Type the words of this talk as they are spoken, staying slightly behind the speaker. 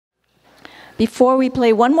Before we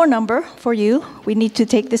play one more number for you, we need to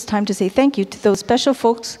take this time to say thank you to those special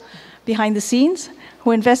folks behind the scenes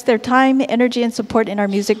who invest their time, energy, and support in our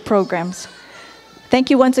music programs.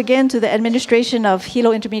 Thank you once again to the administration of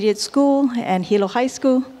Hilo Intermediate School and Hilo High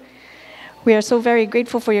School. We are so very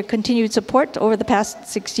grateful for your continued support over the past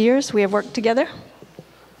 6 years we have worked together.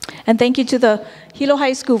 And thank you to the Hilo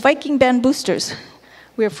High School Viking Band Boosters.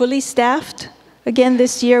 We are fully staffed again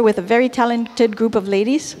this year with a very talented group of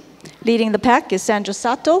ladies. Leading the pack is Sandra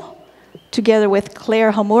Sato, together with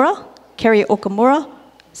Claire Hamura, Carrie Okamura,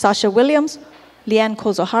 Sasha Williams, Leanne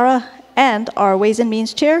Kozohara, and our Ways and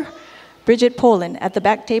Means Chair, Bridget Poland, at the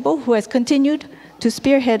back table, who has continued to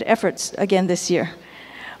spearhead efforts again this year.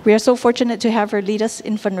 We are so fortunate to have her lead us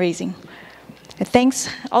in fundraising. And thanks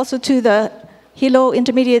also to the Hilo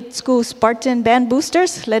Intermediate School Spartan Band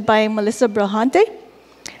Boosters, led by Melissa Brahante,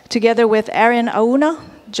 together with Aaron Auna,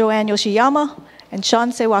 Joanne Yoshiyama, and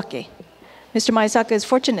Sean Sewake. Mr. Maisaka is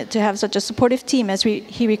fortunate to have such a supportive team as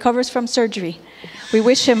he recovers from surgery. We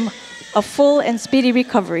wish him a full and speedy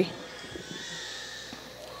recovery.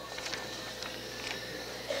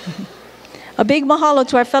 A big mahalo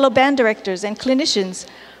to our fellow band directors and clinicians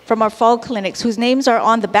from our fall clinics, whose names are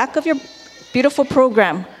on the back of your beautiful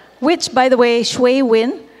program, which, by the way, Shui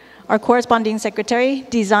Win, our corresponding secretary,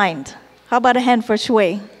 designed. How about a hand for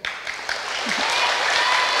Shui?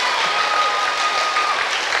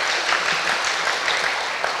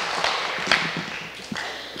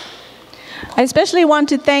 I especially want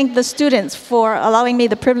to thank the students for allowing me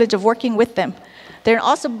the privilege of working with them. They're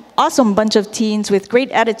an awesome bunch of teens with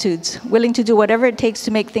great attitudes, willing to do whatever it takes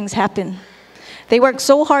to make things happen. They worked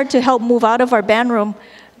so hard to help move out of our band room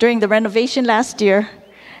during the renovation last year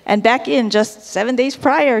and back in just 7 days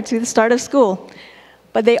prior to the start of school.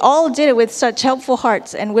 But they all did it with such helpful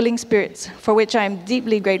hearts and willing spirits, for which I am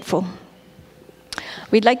deeply grateful.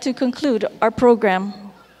 We'd like to conclude our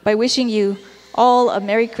program by wishing you all a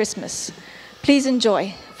Merry Christmas. Please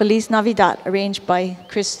enjoy Feliz Navidad, arranged by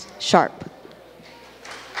Chris Sharp.